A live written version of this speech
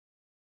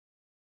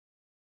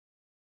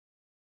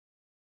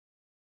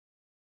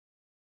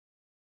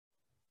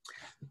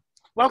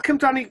Welcome,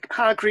 Danny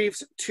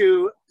Hargreaves,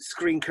 to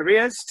Screen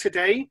Careers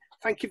today.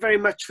 Thank you very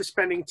much for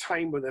spending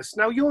time with us.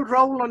 Now, your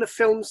role on a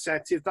film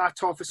set is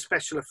that of a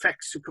special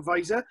effects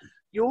supervisor.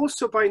 You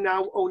also by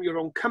now own your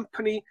own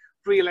company,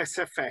 Real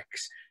SFX.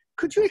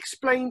 Could you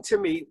explain to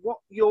me what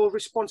your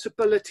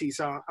responsibilities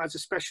are as a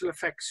special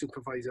effects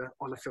supervisor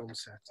on a film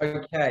set?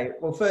 Okay,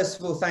 well, first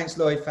of all, thanks,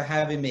 Lloyd, for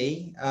having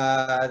me.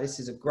 This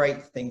is a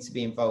great thing to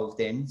be involved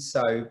in,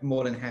 so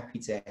more than happy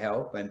to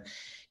help and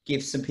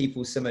give some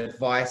people some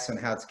advice on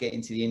how to get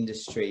into the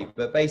industry.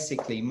 But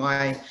basically,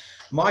 my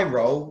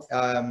role,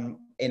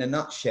 in a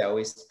nutshell,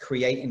 is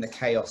creating the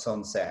chaos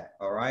on set.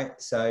 All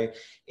right, so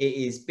it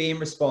is being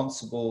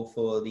responsible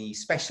for the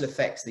special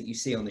effects that you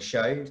see on the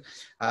show.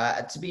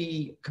 To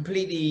be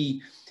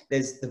completely,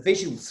 there's the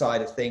visual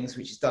side of things,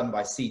 which is done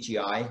by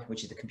CGI,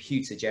 which is the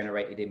computer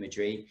generated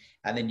imagery.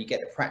 And then you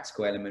get the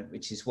practical element,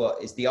 which is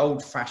what is the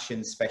old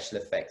fashioned special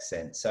effects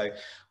sense. So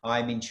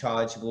I'm in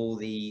charge of all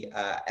the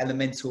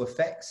elemental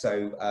effects.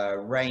 So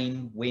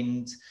rain,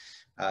 wind,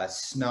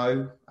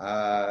 snow,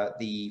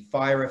 the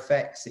fire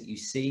effects that you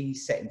see,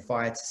 setting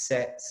fire to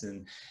sets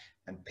and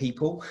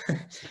people,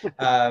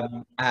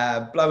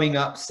 blowing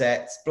up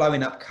sets,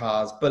 blowing up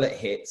cars, bullet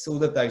hits,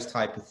 all of those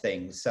type of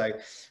things. So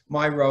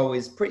my role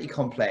is pretty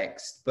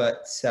complex,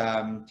 but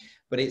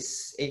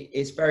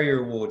it's very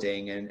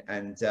rewarding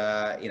and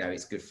you know,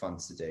 it's good fun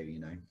to do, you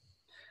know.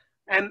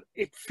 And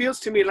it feels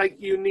to me like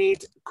you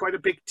need quite a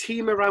big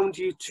team around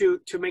you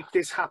to make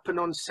this happen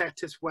on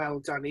set as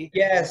well, Danny.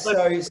 Yeah, so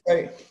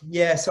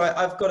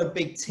I've got a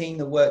big team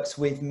that works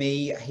with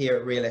me here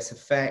at Real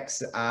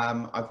SFX.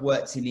 I've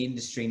worked in the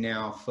industry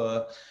now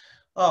for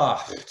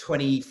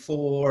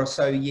 24 or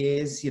so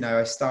years. You know,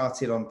 I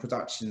started on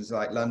productions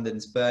like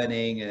London's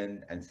Burning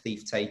and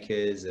Thief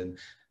Takers and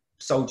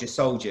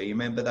Soldier. You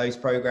remember those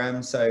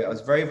programs? So I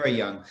was very, very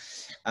young.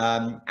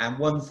 And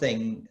one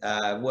thing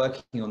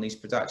working on these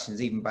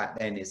productions, even back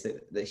then, is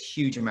that the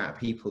huge amount of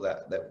people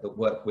that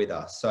work with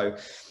us. So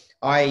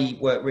I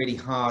work really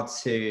hard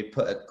to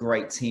put a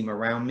great team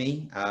around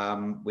me,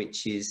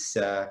 which is,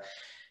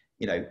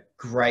 you know,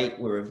 great.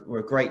 We're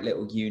a great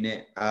little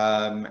unit,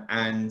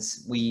 and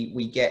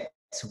we get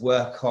to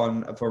work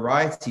on a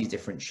variety of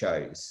different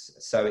shows.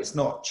 So it's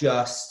not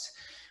just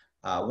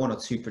one or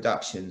two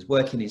productions.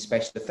 Working in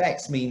special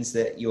effects means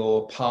that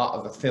you're part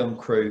of a film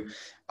crew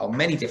on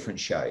many different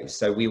shows.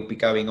 So we'll be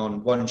going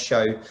on one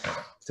show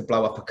to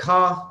blow up a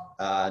car,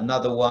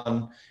 another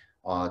one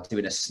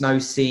doing a snow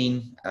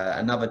scene,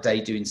 another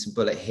day doing some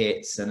bullet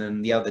hits, and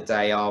then the other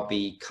day I'll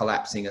be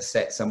collapsing a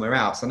set somewhere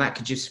else. And that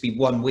could just be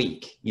 1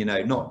 week, you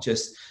know, not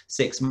just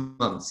 6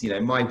 months. You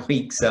know, my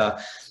weeks are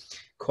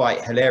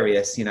quite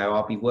hilarious. You know,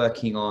 I'll be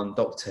working on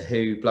Doctor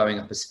Who blowing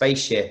up a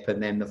spaceship,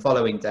 and then the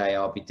following day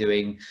I'll be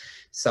doing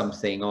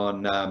something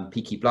on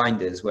Peaky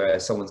Blinders where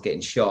someone's getting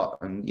shot,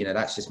 and you know,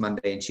 that's just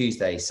Monday and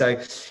Tuesday. So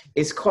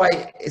it's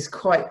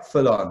quite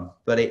full on,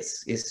 but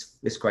it's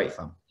great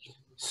fun.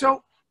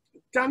 So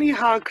Danny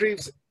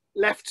Hargreaves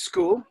left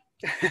school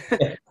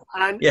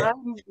and Yeah.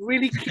 I'm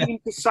really keen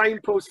to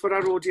signpost for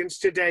our audience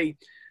today.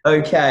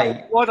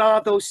 Okay. What are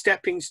those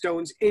stepping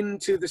stones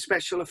into the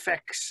special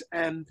effects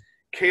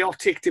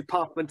chaotic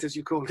department, as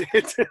you called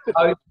it?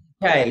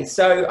 Okay,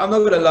 so I'm not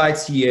going to lie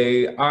to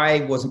you.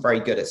 I wasn't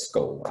very good at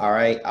school. All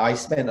right, I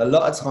spent a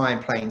lot of time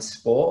playing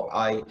sport.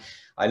 I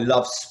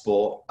love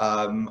sport.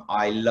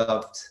 I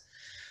loved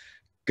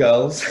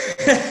girls.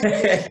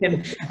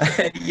 And,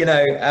 you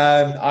know,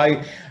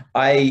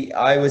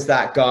 I was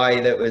that guy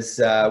that was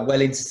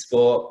well into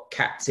sport,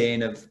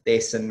 captain of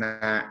this and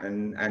that,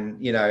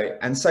 and you know,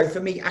 and so for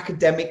me,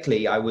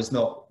 academically, I was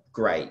not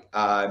great.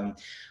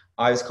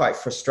 I was quite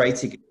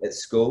frustrated at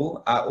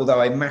school, although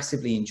I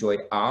massively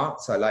enjoyed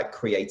art. So I like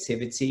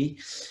creativity.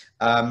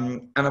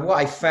 And what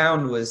I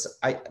found was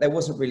there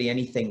wasn't really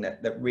anything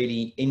that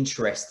really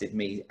interested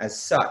me as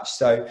such.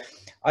 So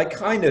I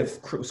kind of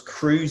was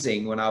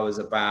cruising when I was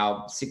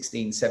about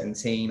 16,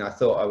 17. I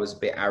thought I was a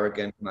bit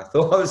arrogant and I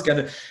thought I was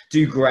going to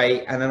do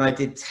great. And then I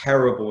did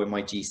terrible in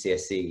my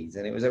GCSEs.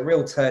 And it was a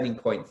real turning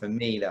point for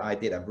me that I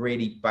did a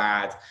really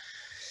bad,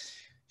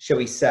 shall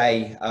we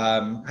say,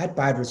 I had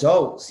bad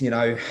results. You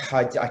know,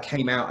 I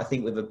came out, I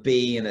think, with a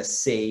B and a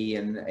C,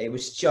 and it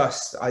was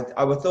just, I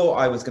thought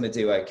I was going to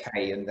do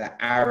okay, and the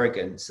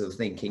arrogance of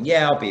thinking,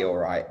 yeah, I'll be all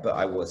right, but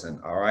I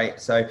wasn't. All right.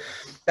 So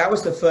that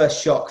was the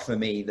first shock for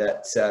me,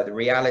 that the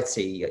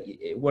reality,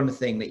 one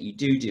thing that you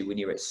do when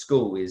you're at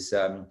school is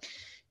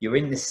you're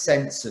in this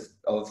sense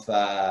of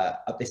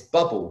this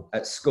bubble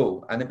at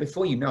school. And then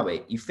before you know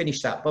it, you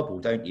finish that bubble,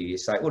 don't you?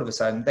 It's like all of a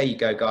sudden, there you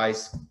go,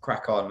 guys,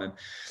 crack on. And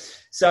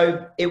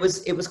so it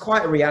was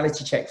quite a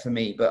reality check for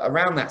me. But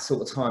around that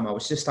sort of time, I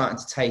was just starting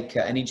to take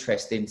an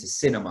interest into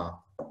cinema.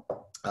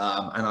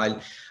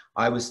 And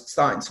I was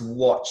starting to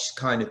watch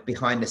kind of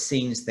behind the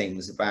scenes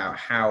things about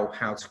how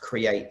to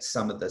create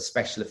some of the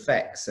special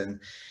effects. And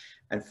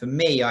for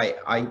me,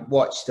 I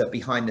watched a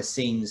behind the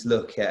scenes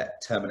look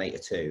at Terminator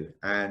 2.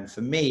 And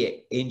for me,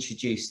 it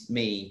introduced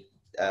me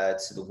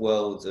to the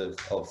world of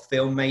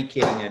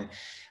filmmaking,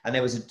 and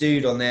there was a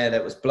dude on there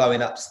that was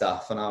blowing up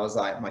stuff, and I was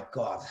like, my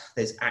God,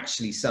 there's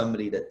actually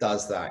somebody that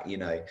does that, you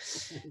know.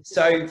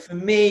 So for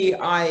me,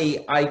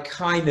 I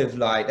kind of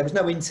like, there was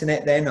no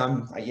internet then.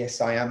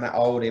 Yes, I am that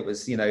old. It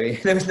was, you know,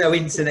 there was no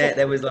internet.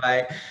 There was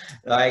like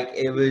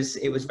it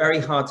was very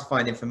hard to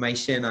find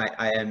information.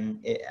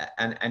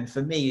 And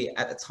for me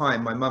at the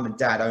time, my mum and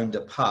dad owned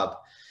a pub.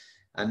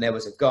 And there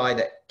was a guy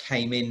that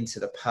came into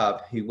the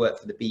pub who worked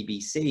for the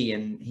BBC,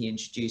 and he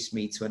introduced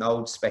me to an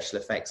old special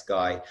effects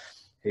guy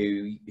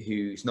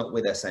who's not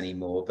with us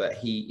anymore, but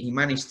he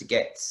managed to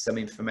get some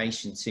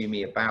information to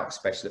me about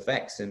special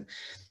effects, and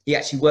he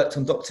actually worked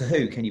on Doctor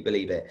Who, can you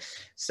believe it?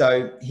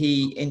 So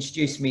he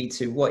introduced me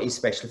to what is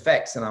special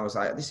effects, and I was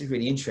like, this is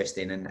really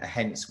interesting. And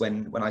hence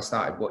when I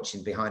started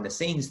watching behind the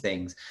scenes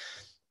things,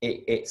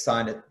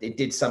 it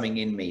did something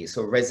in me. It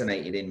sort of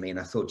resonated in me, and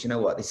I thought, you know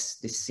what, this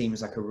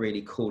seems like a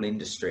really cool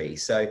industry.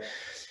 So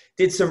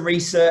did some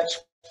research,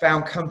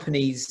 found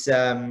companies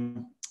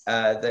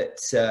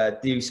that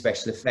do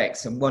special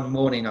effects. And one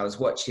morning I was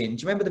watching,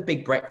 do you remember The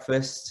Big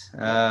Breakfast?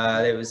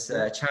 There was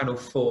a Channel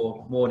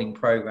 4 morning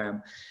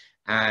program,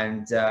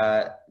 and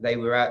there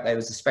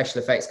was a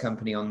special effects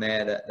company on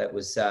there that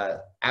was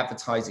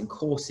advertising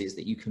courses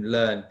that you can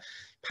learn,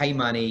 pay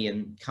money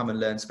and come and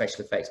learn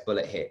special effects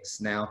bullet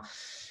hits. Now,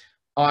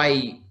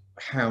 I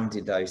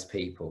hounded those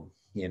people.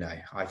 You know,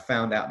 I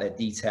found out their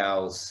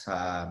details,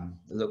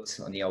 looked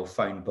on the old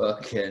phone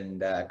book,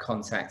 and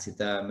contacted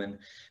them and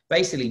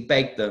basically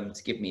begged them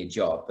to give me a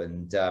job.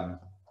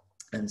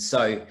 And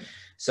so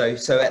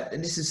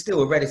this is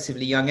still a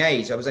relatively young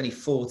age. I was only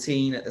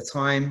 14 at the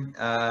time,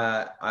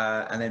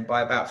 and then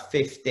by about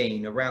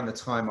 15, around the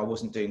time I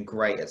wasn't doing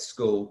great at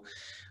school,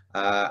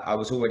 I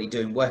was already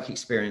doing work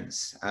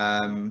experience,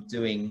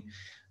 working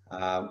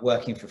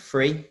for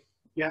free,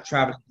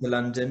 traveling to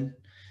London.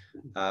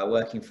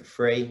 Working for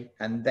free,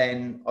 and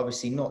then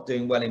obviously not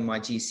doing well in my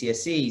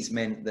GCSEs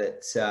meant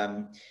that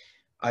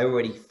I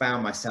already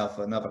found myself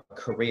another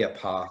career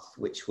path,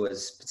 which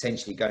was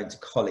potentially going to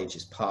college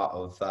as part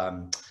of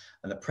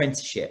an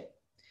apprenticeship.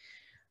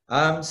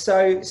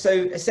 So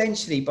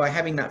essentially, by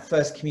having that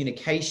first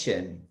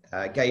communication,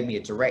 gave me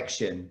a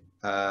direction,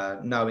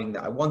 knowing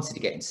that I wanted to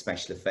get into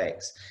special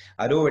effects.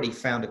 I'd already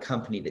found a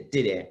company that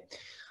did it.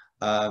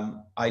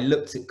 I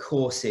looked at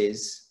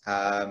courses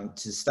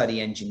to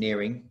study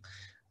engineering,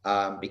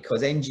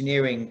 because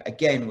engineering,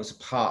 again, was a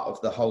part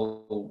of the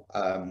whole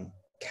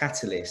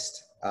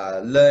catalyst.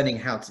 Learning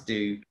how to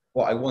do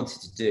what I wanted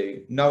to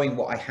do, knowing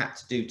what I had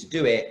to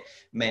do it,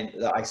 meant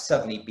that I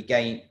suddenly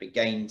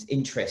gained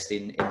interest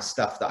in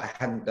stuff that I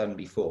hadn't done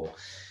before.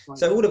 Right.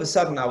 So all of a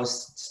sudden I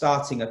was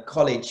starting a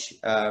college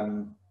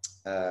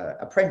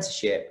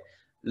apprenticeship,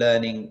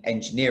 learning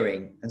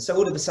engineering. And so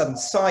all of a sudden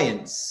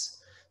science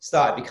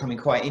started becoming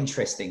quite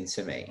interesting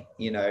to me.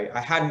 You know,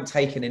 I hadn't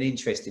taken an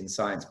interest in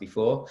science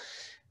before,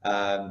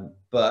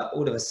 but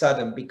all of a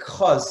sudden,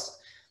 because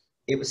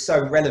it was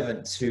so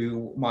relevant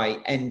to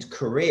my end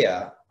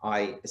career,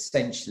 I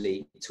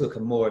essentially took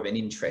more of an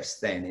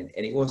interest then.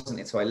 And it wasn't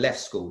until I left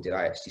school did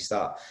I actually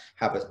start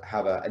have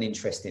an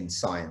interest in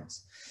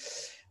science.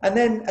 And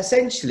then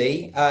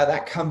essentially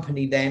that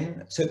company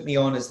then took me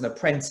on as an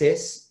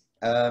apprentice.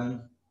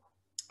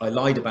 I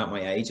lied about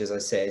my age, as I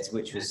said,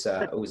 which was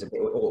always a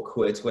bit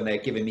awkward when they're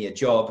giving me a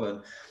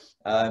job.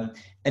 And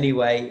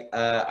anyway,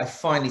 I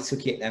finally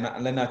took it,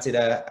 and then I did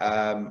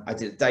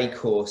a day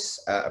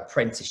course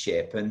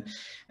apprenticeship. And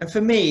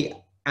for me,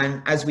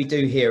 and as we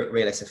do here at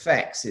Real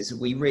SFX, is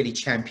we really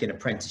champion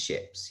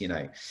apprenticeships. You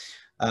know,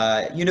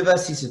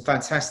 universities are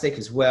fantastic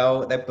as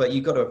well, but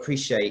you've got to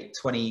appreciate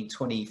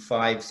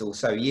 25 or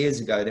so years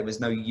ago, there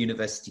was no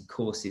university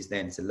courses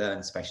then to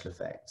learn special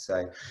effects.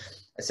 So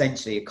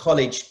essentially a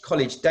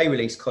college day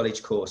release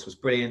college course was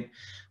brilliant.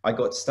 I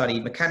got to study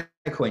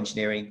mechanical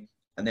engineering,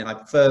 and then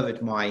I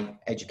furthered my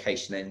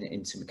education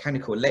into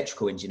mechanical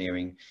electrical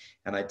engineering,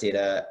 and I did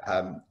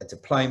a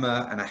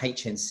diploma and a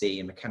HNC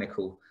in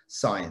mechanical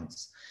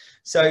science.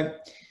 So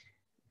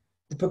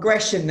the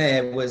progression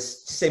there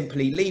was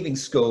simply leaving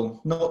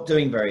school, not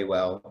doing very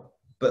well,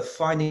 but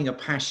finding a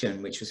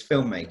passion, which was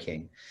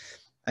filmmaking,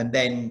 and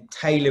then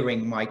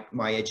tailoring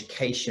my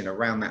education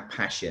around that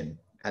passion,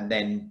 and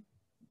then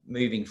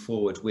moving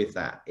forward with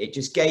that. It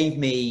just gave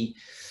me,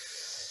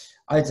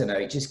 I don't know,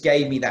 it just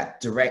gave me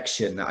that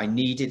direction that I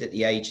needed at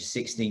the age of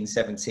 16,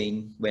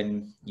 17,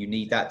 when you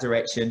need that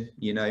direction,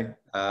 you know.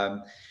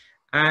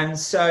 And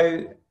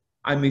so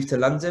I moved to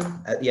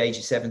London at the age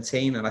of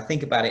 17, and I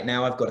think about it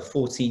now, I've got a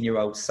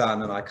 14-year-old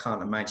son, and I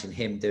can't imagine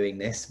him doing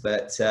this,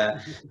 but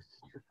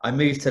I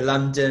moved to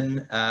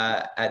London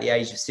at the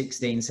age of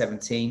 16,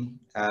 17,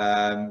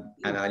 and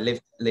I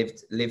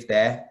lived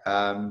there.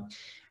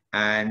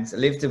 And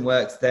lived and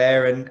worked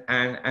there,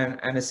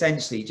 and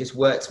essentially just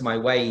worked my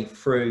way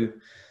through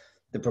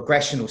the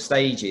progressional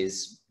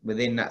stages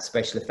within that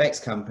special effects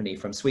company,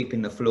 from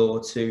sweeping the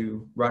floor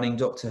to running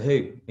Doctor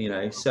Who, you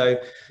know. So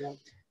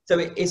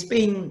it's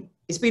been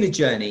a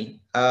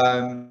journey,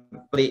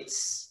 but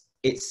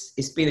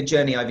it's been a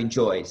journey I've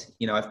enjoyed.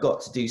 You know, I've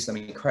got to do some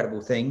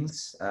incredible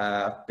things.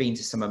 I've been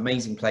to some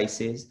amazing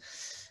places.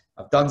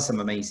 I've done some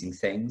amazing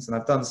things, and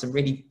I've done some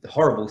really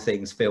horrible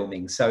things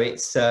filming. So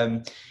it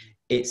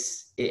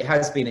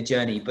has been a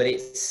journey, but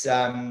it's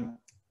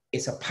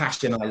a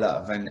passion I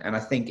love. And I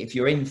think if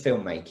you're in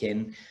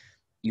filmmaking,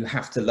 you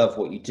have to love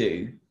what you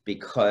do,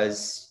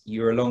 because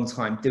you're a long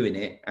time doing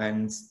it,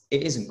 and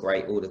it isn't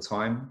great all the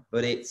time,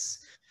 but it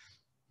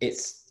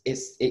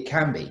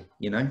can be,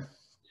 you know.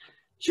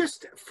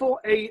 Just for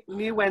a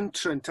new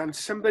entrant and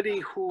somebody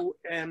who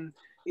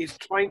is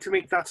trying to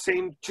make that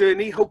same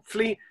journey,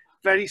 hopefully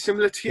very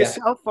similar to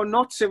yourself or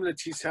not similar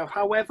to yourself,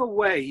 however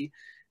way,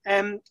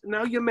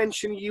 now you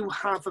mentioned you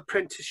have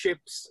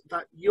apprenticeships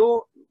that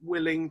you're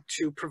willing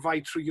to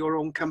provide through your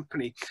own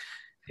company.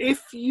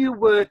 If you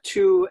were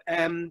to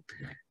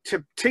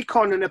take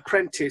on an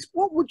apprentice,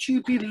 what would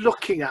you be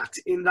looking at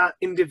in that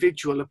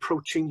individual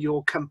approaching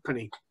your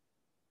company?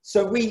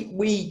 So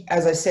we,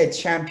 as I said,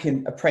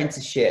 champion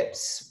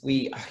apprenticeships. Do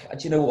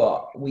you know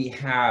what? We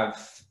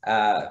have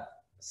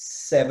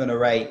 7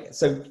 or 8.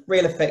 So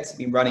Real Effects have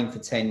been running for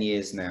 10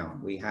 years now.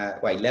 We have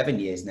 11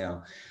 years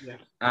now. Yeah.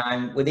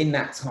 And within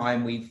that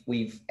time,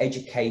 we've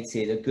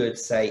educated a good,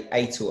 say,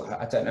 8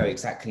 or I don't know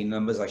exactly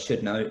numbers. I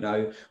should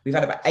know. We've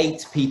had about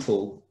 8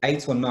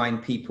 or 9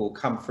 people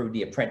come through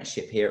the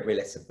apprenticeship here at Real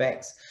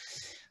SFX.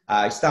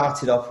 I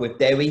started off with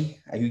Danny,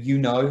 who you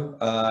know.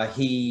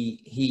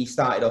 He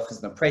started off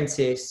as an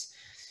apprentice,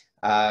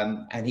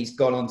 and he's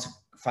gone on to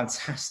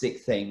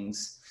fantastic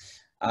things.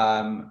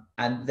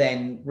 And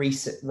then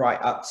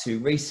right up to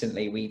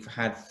recently, we've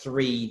had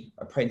 3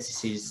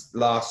 apprentices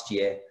last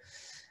year.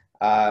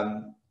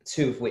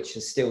 2 of which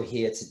are still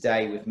here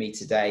today with me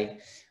today.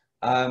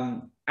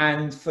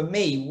 And for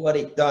me, what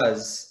it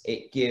does,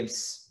 it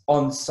gives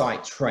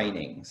on-site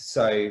training.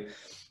 So,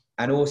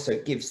 and also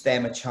it gives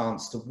them a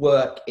chance to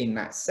work in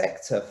that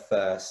sector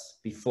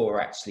first before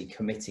actually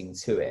committing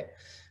to it.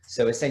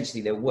 So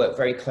essentially they'll work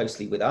very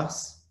closely with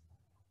us,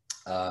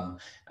 and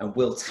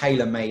we'll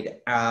tailor-made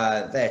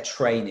their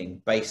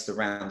training based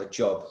around the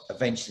job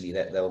eventually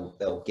that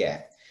they'll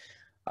get.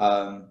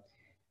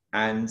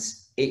 And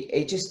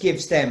it just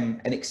gives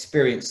them an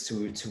experience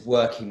to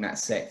work in that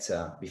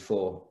sector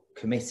before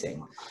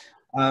committing.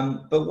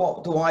 But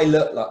what do I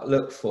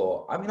look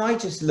for? I mean, I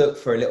just look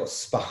for a little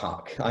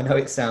spark. I know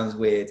it sounds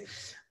weird.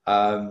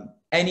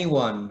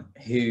 Anyone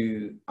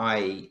who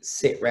I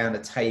sit around a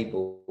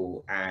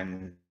table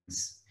and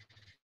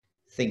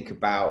think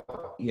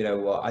about, you know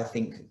what, I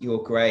think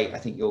you're great. I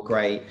think you're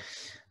great.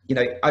 You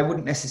know, I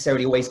wouldn't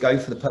necessarily always go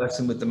for the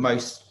person with the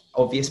most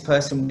obvious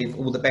person with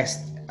all the best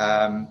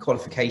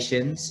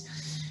qualifications.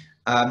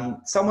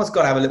 Someone's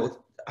got to have a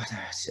little, I don't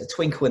know, a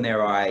twinkle in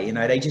their eye. You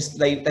know,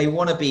 they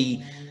want to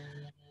be,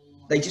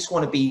 they just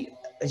want to be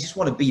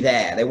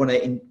there. They want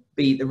to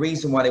be, the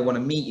reason why they want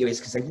to meet you is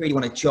because they really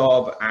want a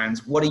job. And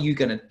what are you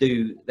going to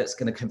do that's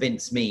going to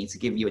convince me to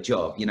give you a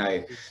job, you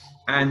know?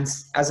 And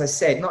as I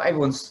said, not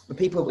everyone's, the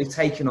people that we've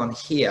taken on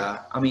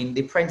here, I mean,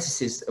 the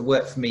apprentices that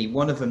work for me,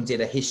 one of them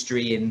did a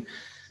history in,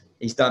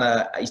 he's done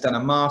a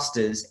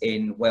master's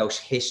in Welsh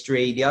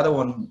history. The other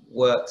one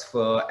worked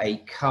for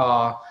a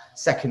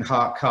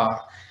second-hand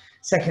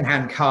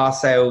car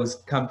sales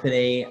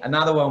company.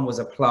 Another one was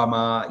a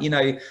plumber. You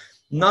know,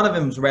 none of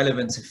them's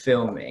relevant to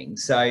filming.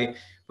 So,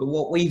 but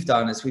what we've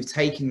done is we've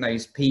taken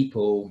those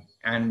people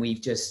and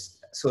we've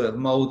just sort of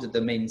molded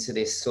them into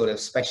this sort of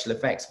special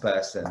effects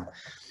person.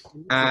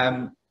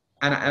 And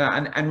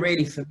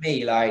really for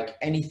me, like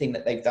anything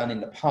that they've done in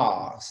the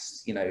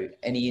past, you know,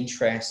 any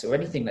interest or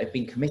anything they've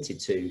been committed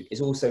to is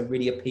also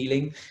really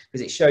appealing,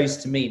 because it shows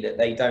to me that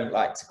they don't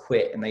like to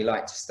quit and they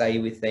like to stay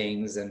with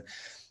things. And,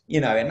 you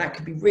know, and that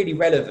could be really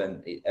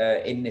relevant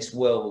in this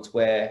world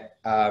where,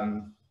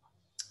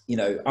 you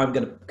know, I'm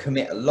going to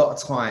commit a lot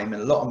of time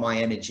and a lot of my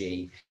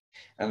energy.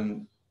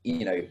 And,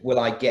 you know, what do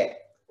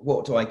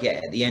I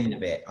get at the end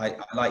of it? I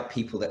like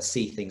people that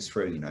see things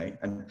through, you know,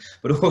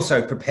 but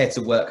also prepared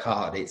to work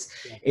hard. It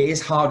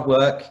is hard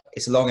work.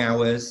 It's long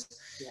hours.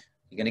 Yeah.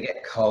 You're going to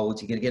get cold.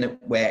 You're going to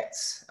get wet.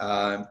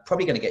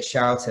 Probably going to get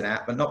shouted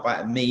at, but not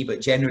by me, but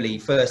generally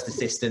first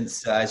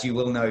assistants, as you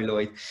will know,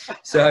 Lloyd.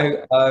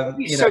 So,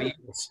 you know,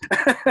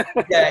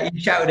 yeah, you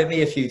shouted at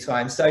me a few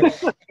times. So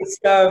it's,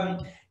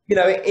 you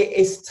know,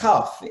 it's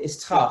tough.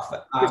 It's tough.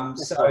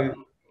 So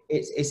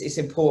it's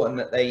important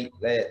that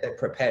they're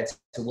prepared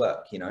to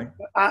work, you know.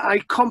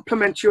 I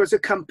compliment you as a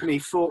company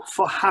for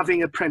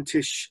having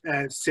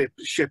apprenticeship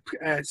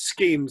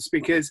schemes,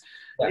 because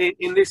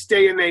in this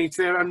day and age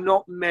there are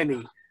not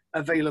many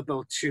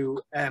available to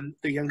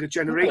the younger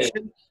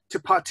generation to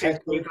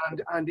partake with,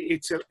 and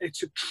it's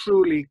a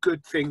truly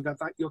good thing that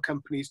your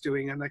company is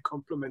doing, and I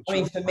compliment you. I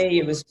mean, for me,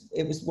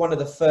 it was one of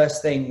the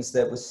first things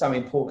that was so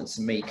important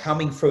to me,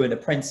 coming through an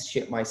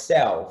apprenticeship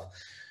myself.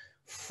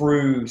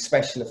 Through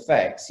special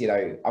effects, you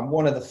know, I'm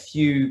one of the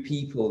few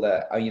people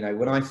that, you know,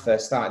 when I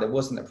first started, there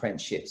wasn't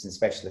apprenticeships in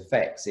special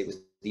effects. It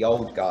was the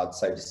old guard,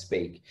 so to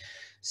speak.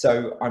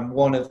 So I'm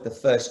one of the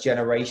first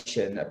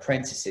generation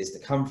apprentices to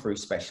come through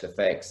special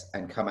effects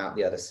and come out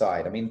the other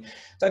side. I mean,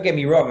 don't get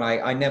me wrong,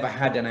 I never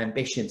had an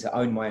ambition to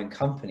own my own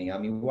company. I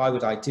mean, why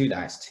would I do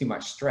that? It's too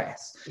much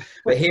stress.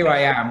 But here I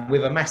am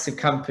with a massive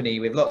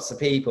company with lots of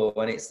people,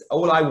 and it's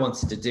all I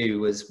wanted to do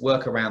was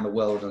work around the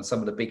world on some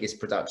of the biggest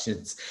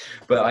productions.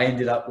 But I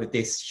ended up with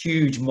this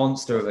huge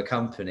monster of a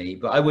company,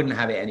 but I wouldn't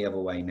have it any other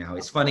way now.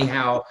 It's funny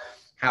how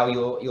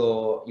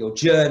your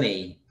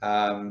journey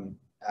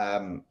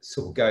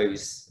sort of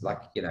goes, like,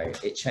 you know,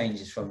 it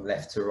changes from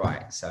left to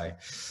right. So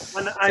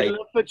and I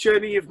love the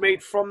journey you've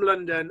made from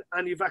London,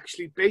 and you've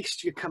actually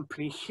based your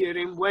company here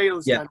in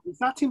Wales. Yeah. Then. Is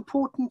that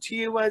important to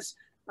you as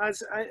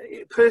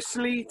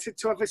personally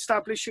to have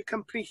established your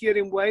company here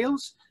in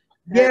Wales?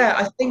 Yeah,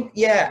 I think,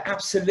 yeah,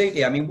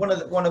 absolutely. I mean, one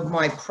of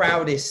my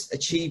proudest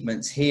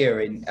achievements here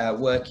in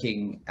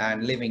working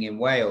and living in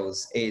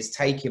Wales is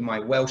taking my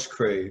Welsh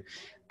crew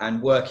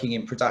and working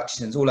in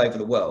productions all over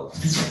the world.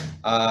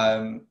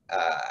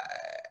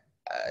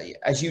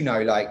 As you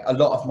know, like, a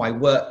lot of my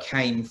work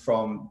came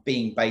from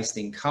being based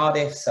in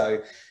Cardiff.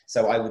 So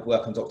I would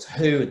work on Doctor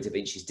Who and Da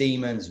Vinci's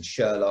Demons and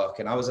Sherlock.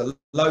 And I was a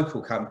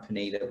local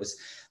company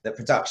that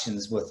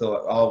productions were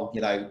thought, oh,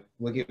 you know,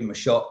 we'll give them a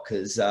shot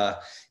because,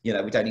 you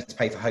know, we don't need to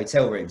pay for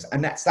hotel rooms.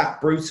 And that's that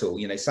brutal.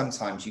 You know,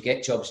 sometimes you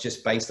get jobs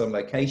just based on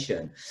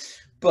location.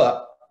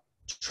 But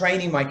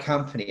training my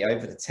company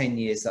over the 10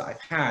 years that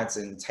I've had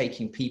and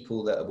taking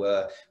people that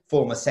were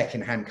former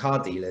second-hand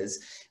car dealers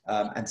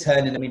and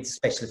turning them into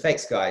special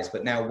effects guys,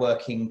 but now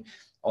working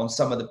on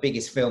some of the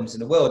biggest films in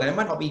the world. And it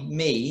might not be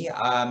me,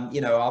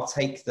 you know, I'll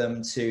take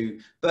them to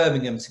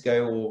Birmingham to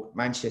go, or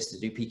Manchester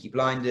to do Peaky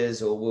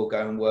Blinders, or we'll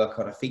go and work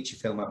on a feature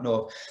film up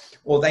north.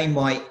 Or they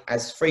might,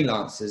 as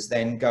freelancers,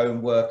 then go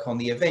and work on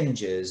the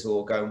Avengers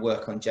or go and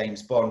work on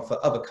James Bond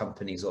for other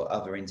companies or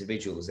other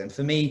individuals. And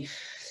for me,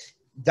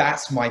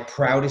 that's my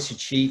proudest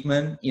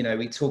achievement. You know,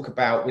 we talk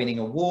about winning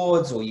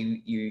awards, or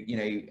you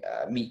know,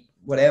 meet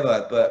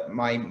whatever, but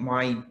my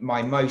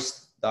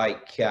most,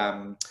 like,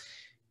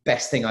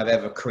 best thing I've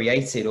ever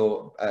created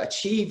or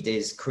achieved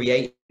is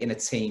creating a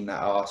team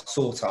that are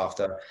sought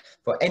after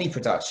for any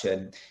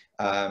production,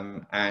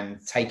 and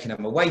taking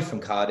them away from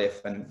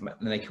Cardiff, and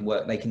they can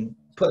work, they can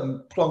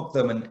plonk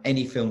them in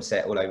any film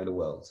set all over the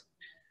world.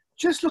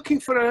 Just looking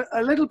for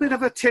a little bit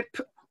of a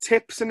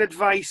tips and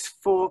advice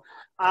for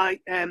our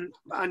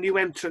new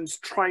entrants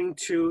trying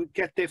to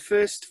get their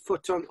first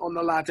foot on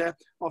the ladder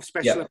of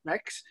special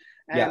effects.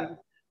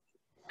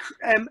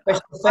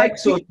 Special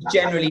effects, or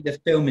generally the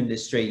film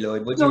industry,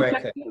 Lloyd? What do you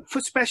reckon? For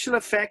special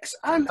effects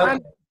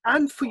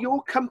and for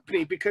your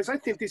company, because I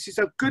think this is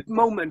a good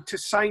moment to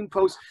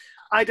signpost.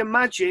 I'd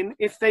imagine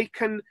if they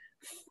can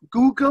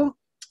Google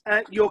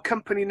your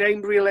company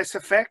name, Real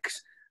SFX,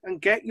 and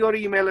get your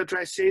email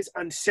addresses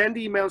and send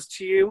emails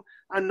to you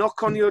and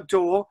knock on your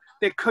door,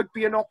 there could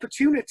be an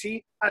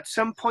opportunity at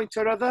some point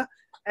or other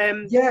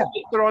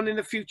later on in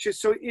the future.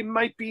 So it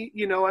might be,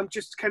 you know, I'm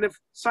just kind of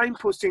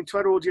signposting to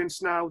our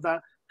audience now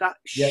that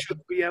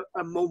should be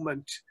a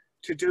moment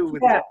to do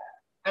with it.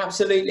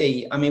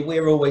 Absolutely. I mean,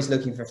 we're always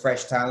looking for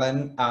fresh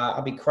talent.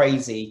 I'd be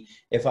crazy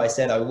if I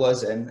said I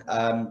wasn't.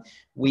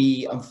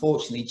 We,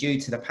 unfortunately, due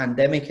to the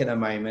pandemic at the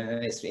moment,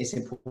 and it's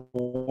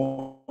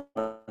important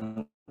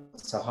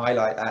to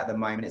highlight that at the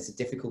moment, it's a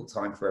difficult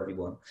time for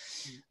everyone.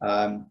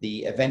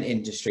 The event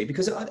industry,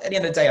 because at the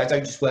end of the day, I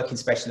don't just work in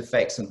special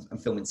effects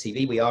and film and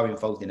TV. We are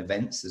involved in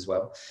events as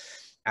well.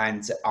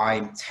 And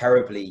I'm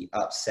terribly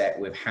upset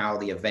with how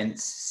the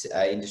events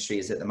industry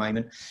is at the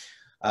moment.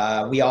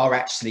 We are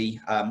actually,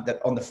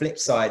 on the flip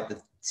side,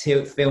 the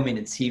filming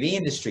and TV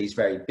industry is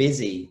very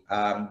busy,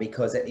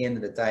 because at the end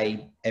of the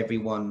day,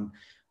 everyone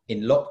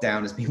in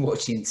lockdown has been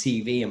watching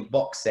TV and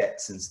box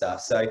sets and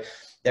stuff. So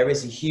there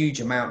is a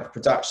huge amount of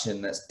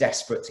production that's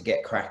desperate to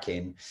get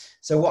cracking.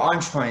 So what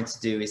I'm trying to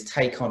do is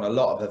take on a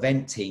lot of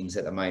event teams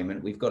at the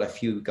moment. We've got a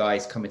few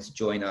guys coming to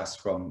join us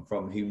from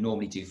who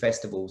normally do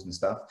festivals and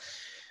stuff,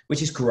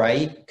 which is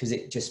great because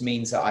it just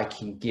means that I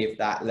can give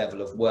that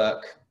level of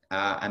work.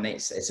 And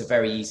it's a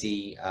very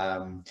easy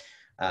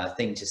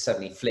thing to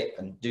suddenly flip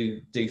and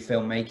do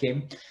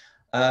filmmaking.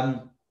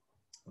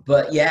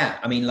 But yeah,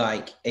 I mean,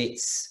 like,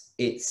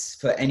 it's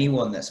for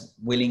anyone that's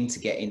willing to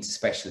get into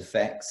special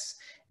effects,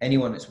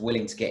 anyone that's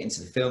willing to get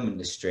into the film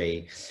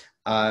industry.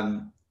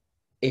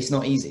 It's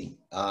not easy.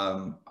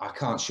 I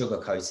can't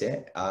sugarcoat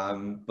it.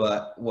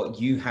 But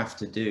what you have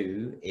to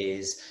do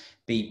is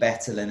be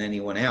better than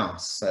anyone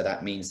else. So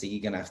that means that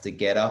you're going to have to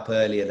get up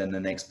earlier than the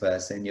next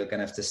person. You're going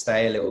to have to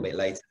stay a little bit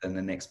later than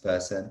the next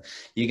person.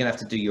 You're going to have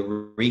to do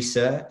your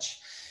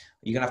research.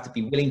 You're going to have to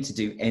be willing to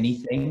do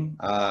anything,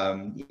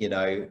 you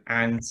know,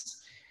 and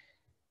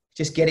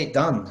just get it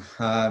done.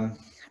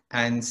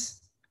 And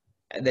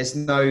there's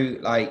no,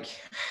 like,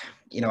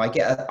 you know, I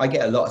get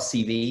a lot of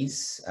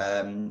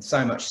CVs,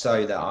 so much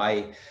so that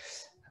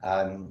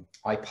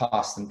I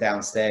pass them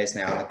downstairs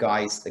now, and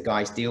the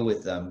guys deal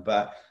with them.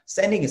 But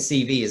sending a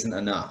CV isn't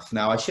enough.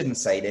 Now, I shouldn't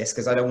say this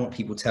because I don't want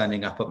people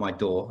turning up at my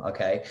door,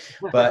 okay?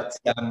 But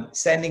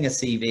sending a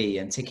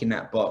CV and ticking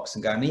that box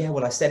and going, yeah,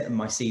 well, I sent them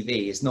my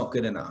CV is not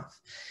good enough.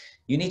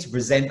 You need to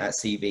present that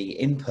CV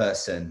in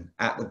person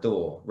at the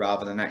door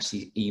rather than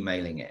actually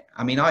emailing it.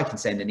 I mean, I can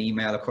send an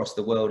email across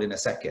the world in a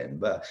second,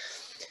 but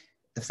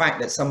the fact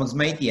that someone's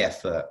made the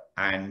effort.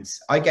 And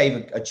I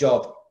gave a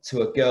job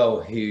to a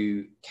girl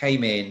who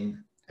came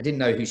in. I didn't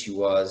know who she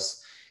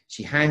was.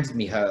 She handed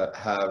me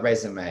her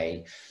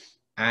resume,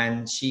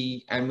 and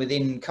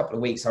within a couple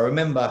of weeks, I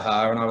remember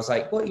her, and I was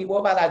like, what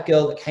about that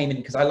girl that came in?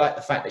 Because I like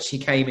the fact that she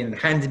came in and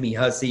handed me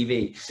her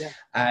CV. Yeah.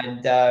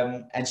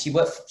 And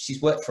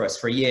she's worked for us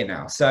for a year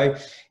now. So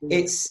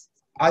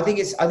I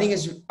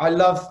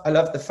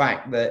love the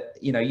fact that,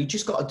 you know, you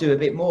just got to do a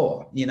bit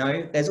more. You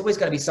know, there's always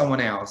going to be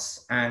someone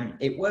else, and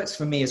it works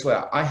for me as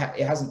well.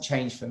 It hasn't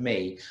changed for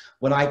me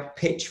when I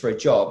pitch for a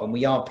job, and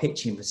we are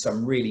pitching for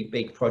some really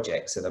big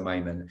projects at the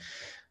moment.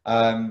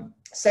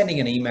 Sending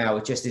an email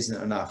just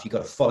isn't enough. You've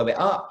got to follow it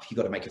up. You've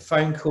got to make a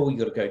phone call. You've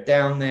got to go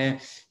down there.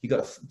 You've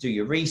got to do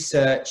your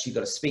research. You've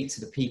got to speak to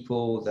the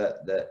people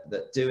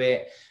that do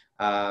it.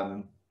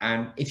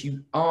 And if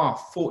you are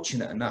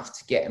fortunate enough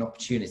to get an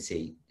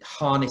opportunity,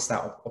 harness that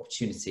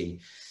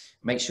opportunity.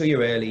 Make sure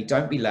you're early.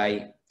 Don't be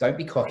late. Don't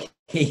be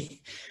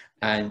cocky,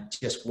 and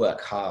just work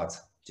hard.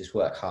 Just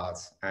work hard.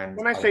 And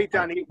when I say,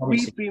 Danny,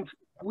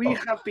 we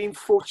have been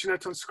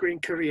fortunate on Screen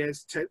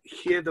Careers to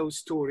hear those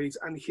stories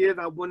and hear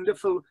that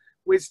wonderful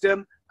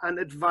wisdom and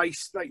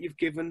advice that you've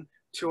given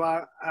to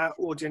our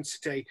audience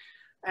today.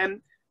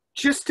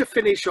 Just to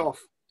finish off,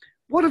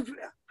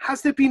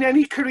 has there been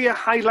any career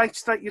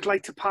highlights that you'd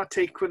like to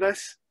partake with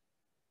us?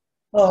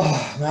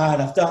 Oh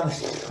man, I've done.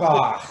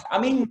 I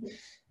mean,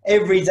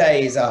 every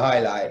day is a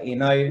highlight. You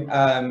know,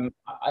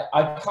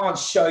 I can't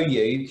show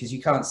you because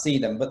you can't see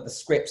them, but the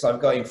scripts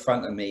I've got in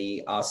front of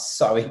me are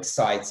so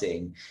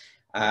exciting.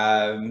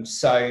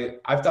 So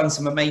I've done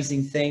some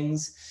amazing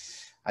things.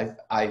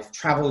 I've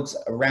traveled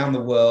around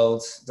the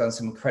world, done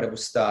some incredible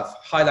stuff.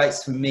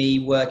 Highlights for me: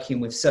 working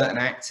with certain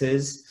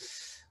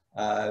actors,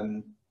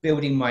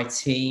 building my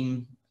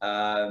team,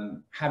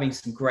 having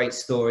some great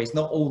stories.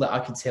 Not all that I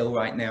can tell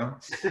right now.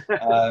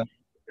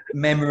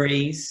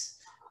 Memories.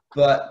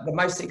 But the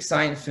most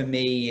exciting for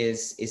me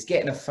is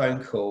getting a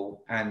phone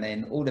call, and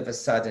then all of a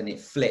sudden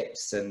it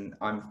flips and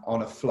I'm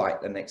on a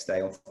flight the next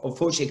day.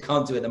 Unfortunately, I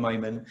can't do it at the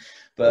moment,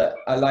 but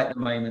I like the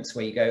moments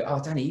where you go,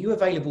 oh, Danny, are you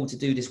available to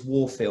do this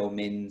war film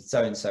in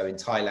so-and-so in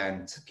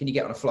Thailand? Can you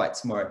get on a flight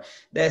tomorrow?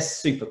 They're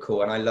super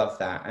cool, and I love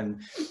that.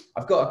 And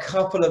I've got a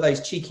couple of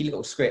those cheeky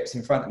little scripts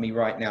in front of me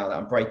right now that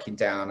I'm breaking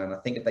down, and I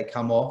think if they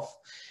come off,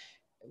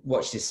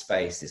 watch this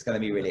space. It's going to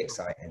be really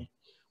exciting.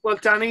 Well,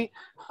 Danny,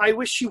 I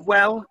wish you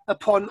well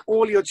upon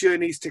all your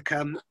journeys to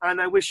come, and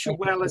I wish you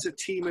well as a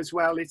team as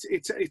well.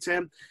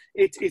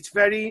 It's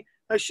very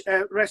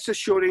rest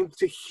assuring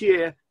to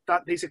hear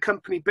that there's a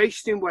company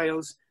based in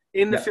Wales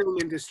in the film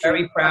industry.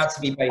 Very proud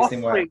to be based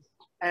in Wales.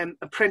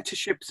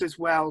 Apprenticeships as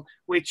well,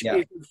 which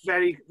is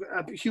a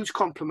huge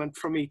compliment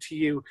from me to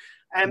you.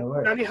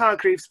 Danny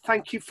Hargreaves,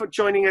 thank you for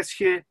joining us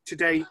here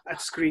today at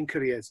Screen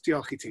Careers.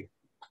 Diolch I ti.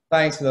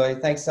 Thanks,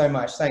 Lloyd. Thanks so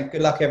much.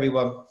 Good luck,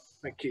 everyone.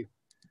 Thank you.